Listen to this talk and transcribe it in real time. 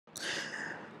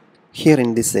Here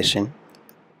in this session,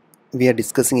 we are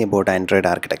discussing about Android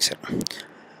architecture.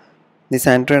 This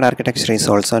Android architecture is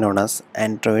also known as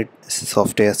Android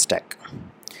software stack.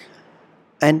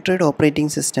 Android operating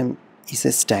system is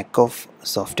a stack of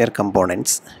software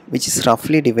components which is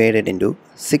roughly divided into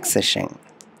 6 sections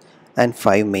and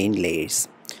 5 main layers.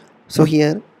 So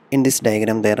here in this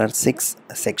diagram there are 6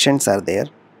 sections are there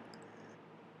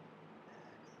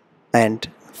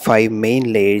and 5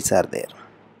 main layers are there.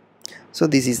 So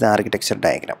this is the architecture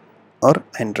diagram or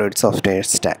Android software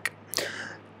stack.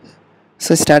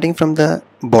 So starting from the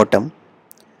bottom,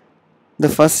 the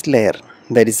first layer,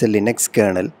 that is a Linux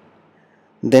kernel,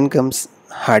 then comes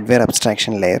hardware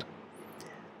abstraction layer,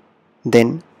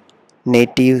 then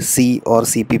native C or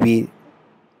CPP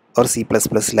or C++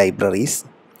 libraries,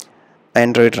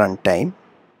 Android runtime,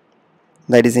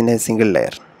 that is in a single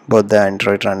layer. Both the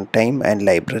Android runtime and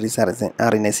libraries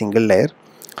are in a single layer.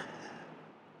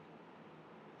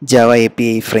 Java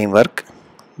API framework,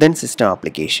 then system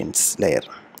applications layer.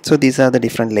 So these are the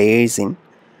different layers in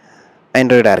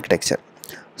Android architecture.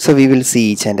 So we will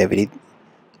see each and every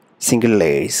single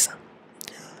layers.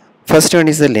 First one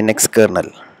is the Linux kernel.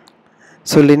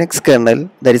 So Linux kernel,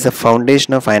 that is a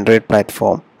foundation of Android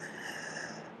platform.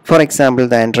 For example,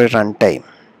 the Android runtime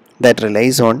that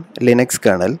relies on Linux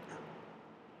kernel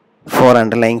for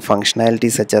underlying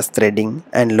functionalities such as threading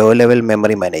and low-level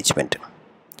memory management.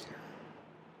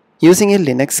 Using a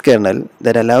Linux kernel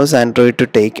that allows Android to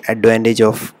take advantage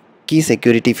of key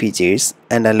security features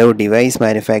and allow device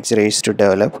manufacturers to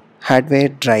develop hardware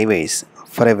drivers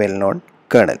for a well-known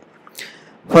kernel.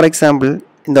 For example,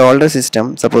 in the older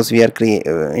system, suppose we are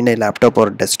in a laptop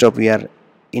or desktop, we are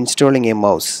installing a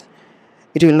mouse.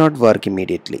 It will not work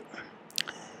immediately.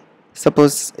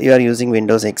 Suppose you are using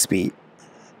Windows XP,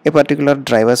 a particular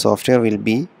driver software will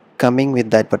be coming with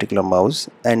that particular mouse,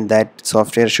 and that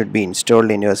software should be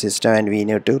installed in your system, and we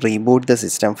need to reboot the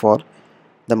system for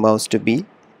the mouse to be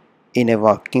in a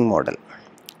working model.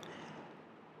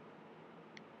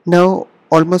 Now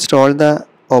almost all the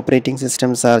operating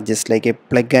systems are just like a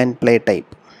plug and play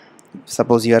type.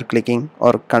 Suppose you are clicking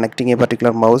or connecting a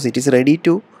particular mouse, it is ready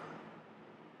to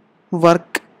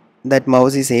work. That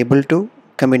mouse is able to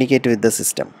communicate with the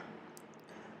system.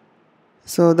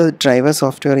 So the driver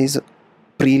software is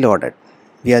preloaded.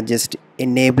 We are just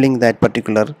enabling that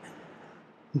particular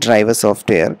driver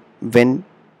software when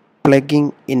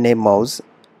plugging in a mouse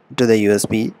to the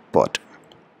USB port.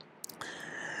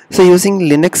 So using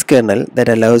Linux kernel that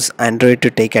allows Android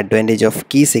to take advantage of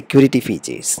key security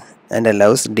features and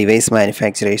allows device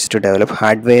manufacturers to develop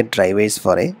hardware drivers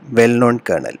for a well-known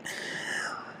kernel.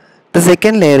 The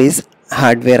second layer is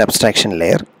hardware abstraction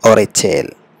layer or HAL.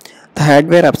 The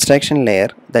hardware abstraction layer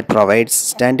that provides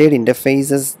standard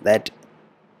interfaces that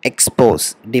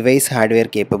expose device hardware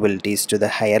capabilities to the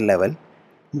higher level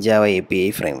Java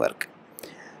API framework.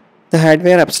 The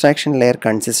hardware abstraction layer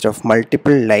consists of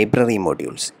multiple library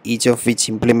modules, each of which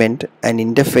implement an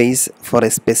interface for a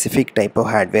specific type of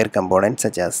hardware component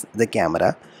such as the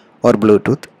camera or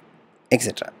Bluetooth,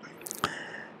 etc.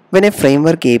 When a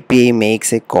framework API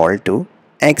makes a call to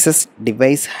access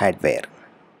device hardware,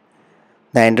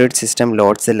 the Android system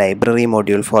loads a library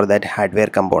module for that hardware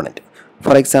component.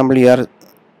 For example, you are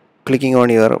clicking on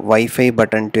your Wi-Fi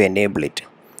button to enable it.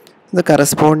 The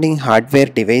corresponding hardware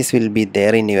device will be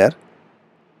there in your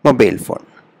mobile phone.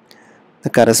 The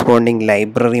corresponding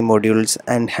library modules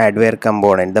and hardware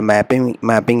component, the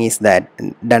mapping is that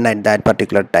done at that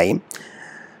particular time,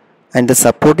 and the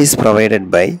support is provided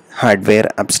by hardware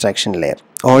abstraction layer.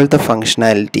 All the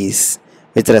functionalities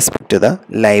with respect to the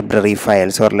library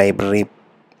files or library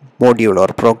module or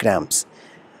programs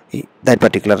that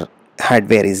particular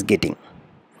hardware is getting.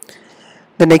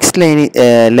 The next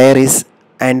layer is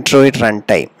Android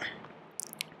runtime.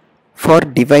 For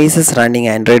devices running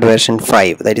Android version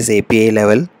 5, that is API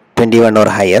level 21 or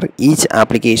higher, each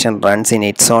application runs in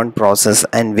its own process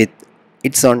and with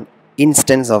its own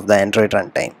instance of the Android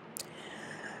runtime.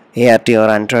 ART or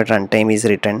Android runtime is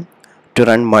written to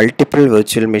run multiple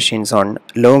virtual machines on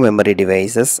low memory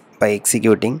devices by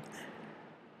executing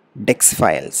DEX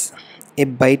files. A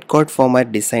bytecode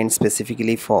format designed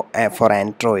specifically for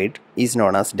Android is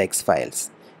known as DEX files.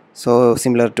 So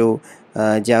similar to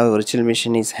Java virtual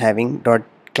machine is having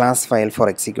 .class file for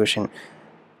execution.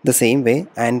 The same way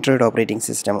Android operating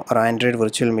system or Android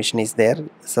virtual machine is there.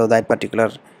 So that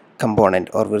particular component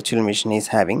or virtual machine is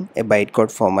having a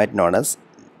bytecode format known as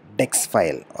DEX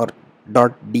file or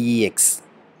 .dex,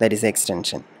 that is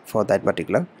extension for that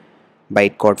particular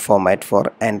bytecode format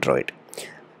for Android,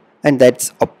 and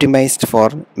that's optimized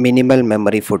for minimal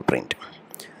memory footprint.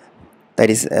 That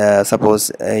is,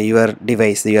 suppose your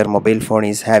device, your mobile phone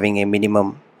is having a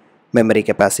minimum memory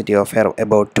capacity of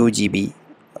about 2 GB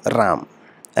RAM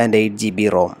and 8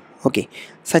 GB ROM. Okay,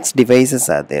 such devices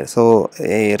are there. So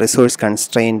a resource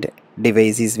constrained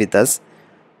device is with us.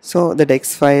 So the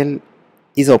text file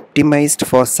is optimized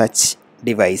for such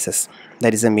devices.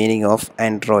 That is the meaning of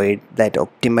Android, that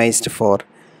optimized for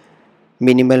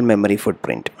minimal memory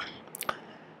footprint.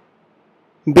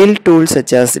 Build tools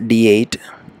such as D8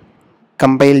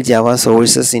 compile Java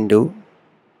sources into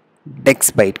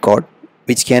DEX bytecode,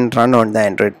 which can run on the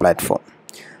Android platform.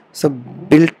 So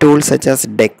build tools such as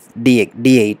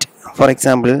D8. For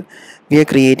example, we are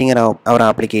creating our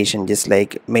application just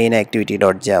like main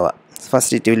activity.java.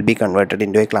 First it will be converted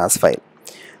into a class file.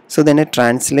 So then a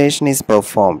translation is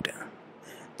performed.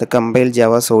 The compile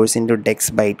Java source into DEX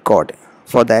bytecode.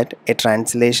 For that, a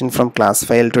translation from class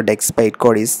file to DEX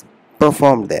bytecode is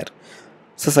performed there.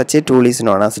 So such a tool is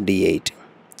known as D8.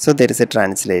 So there is a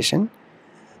translation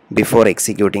before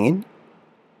executing in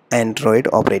Android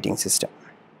operating system.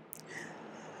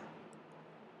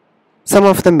 Some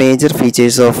of the major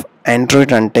features of Android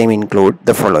runtime include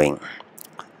the following: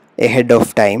 ahead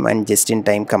of time and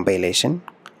just-in-time compilation,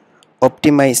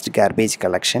 optimized garbage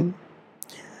collection.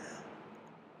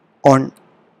 On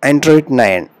Android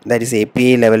 9, that is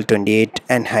API level 28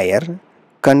 and higher,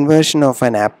 conversion of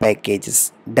an app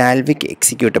package's Dalvik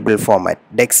executable format.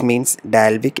 DEX means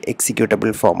Dalvik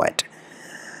executable format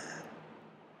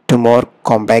to more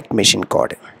compact machine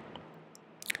code.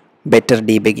 Better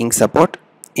debugging support,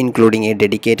 including a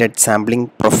dedicated sampling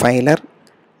profiler,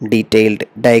 detailed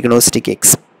diagnostic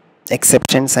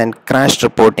exceptions and crash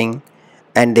reporting,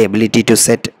 and the ability to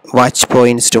set watch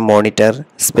points to monitor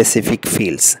specific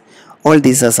fields. All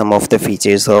these are some of the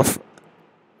features of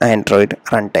Android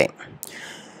runtime.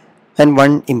 And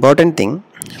one important thing,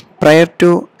 prior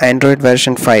to Android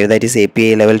version 5, that is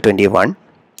API level 21,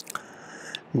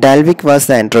 Dalvik was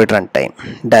the Android runtime.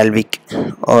 Dalvik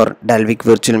or Dalvik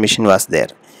virtual machine was there.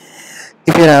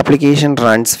 If your application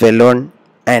runs well on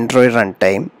Android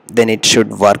runtime, then it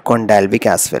should work on Dalvik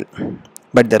as well.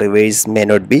 But the reverse may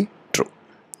not be true.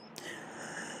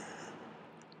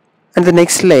 And the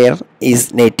next layer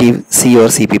is native C or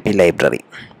CPP library.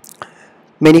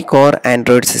 Many core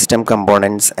Android system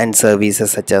components and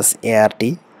services such as ART,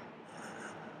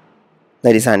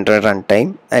 that is Android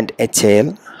runtime, and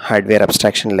HAL, hardware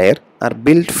abstraction layer, are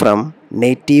built from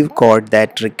native code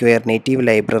that require native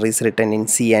libraries written in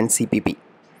C and CPP.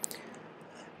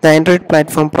 The Android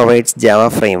platform provides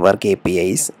Java framework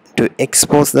APIs to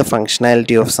expose the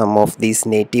functionality of some of these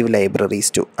native libraries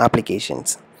to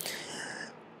applications.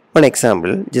 One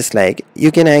example, just like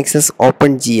you can access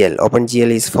OpenGL.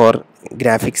 OpenGL is for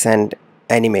graphics and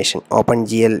animation.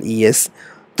 OpenGL ES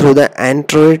through the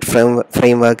Android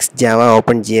framework's Java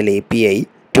OpenGL API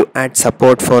to add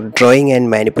support for drawing and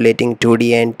manipulating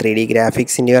 2D and 3D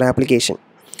graphics in your application.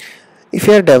 If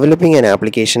you are developing an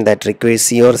application that requires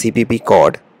C or CPP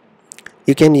code,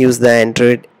 you can use the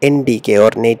Android NDK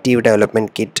or Native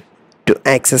Development Kit to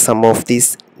access some of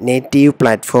these native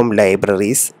platform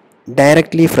libraries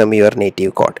directly from your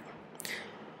native code.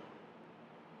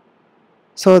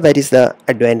 So that is the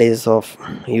advantages of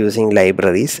using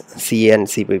libraries, C and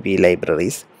CPP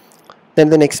libraries. Then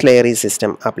the next layer is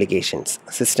system applications,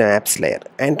 system apps layer.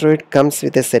 Android comes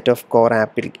with a set of core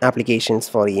applications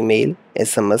for email,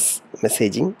 SMS,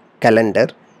 messaging, calendar,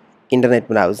 internet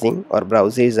browsing or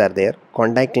browsers are there,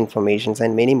 contact informations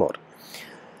and many more.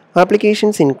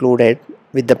 Applications included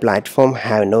with the platform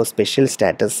have no special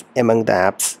status among the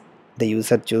apps the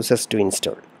user chooses to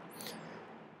install.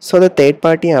 So the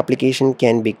third-party application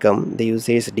can become the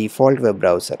user's default web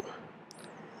browser,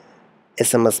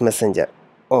 SMS messenger,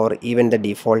 or even the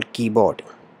default keyboard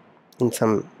in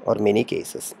some or many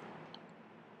cases.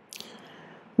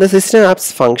 The system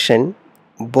apps function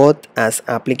both as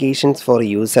applications for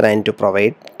user and to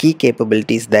provide key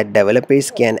capabilities that developers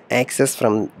can access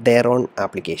from their own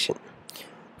application.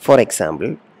 For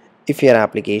example, if your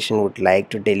application would like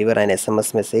to deliver an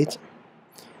SMS message,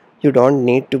 you don't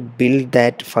need to build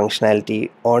that functionality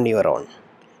on your own.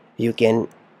 You can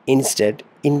instead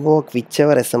invoke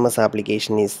whichever SMS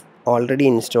application is already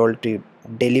installed to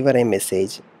deliver a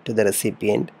message to the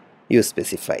recipient you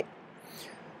specify.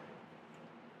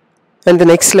 And the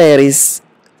next layer is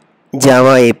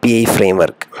Java API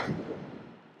framework.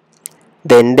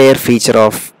 The entire feature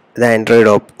of the Android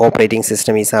operating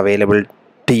system is available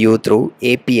to you through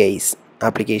APIs,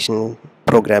 application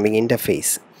programming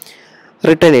interface,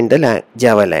 written in the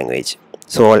Java language.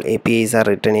 So all APIs are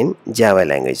written in Java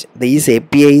language. These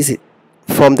APIs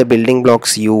form the building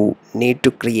blocks you need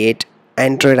to create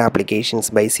Android applications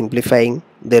by simplifying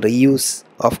the reuse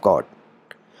of code,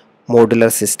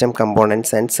 modular system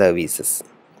components and services,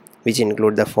 which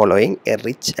include the following: a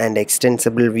rich and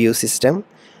extensible view system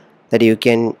that you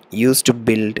can use to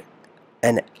build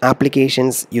an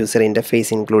application's user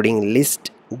interface, including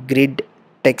list, grid,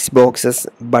 text boxes,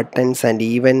 buttons, and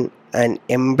even an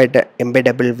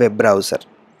embeddable web browser.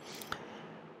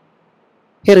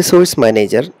 A resource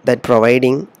manager that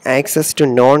providing access to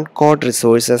non-code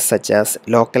resources such as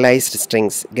localized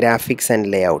strings, graphics, and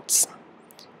layouts.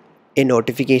 A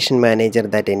notification manager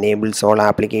that enables all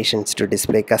applications to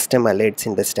display custom alerts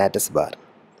in the status bar.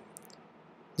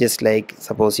 Just like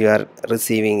suppose you are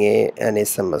receiving an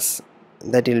SMS,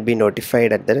 that will be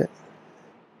notified at the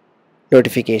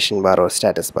notification bar or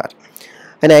status bar.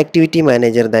 An activity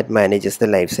manager that manages the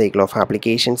lifecycle of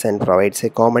applications and provides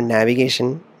a common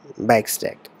navigation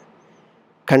backstack.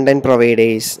 Content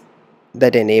providers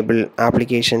that enable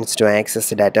applications to access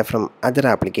data from other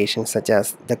applications such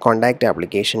as the contact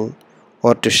application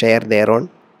or to share their own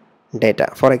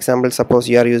data. For example, suppose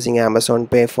you are using Amazon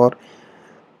Pay for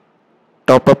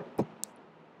top up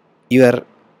your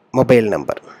mobile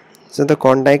number. So the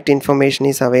contact information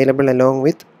is available along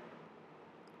with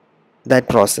that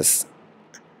process.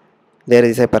 There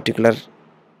is a particular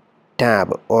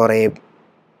tab or a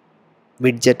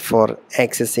widget for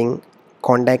accessing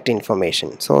contact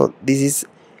information. So this is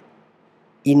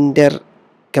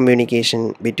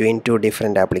intercommunication between two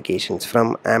different applications.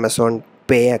 From Amazon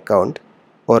Pay account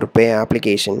or Pay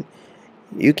application,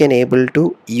 you can able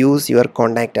to use your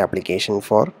contact application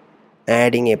for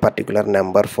adding a particular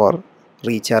number for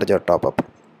recharge or top up.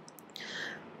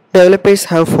 Developers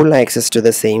have full access to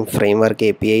the same framework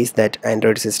APIs that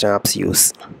Android system apps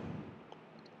use.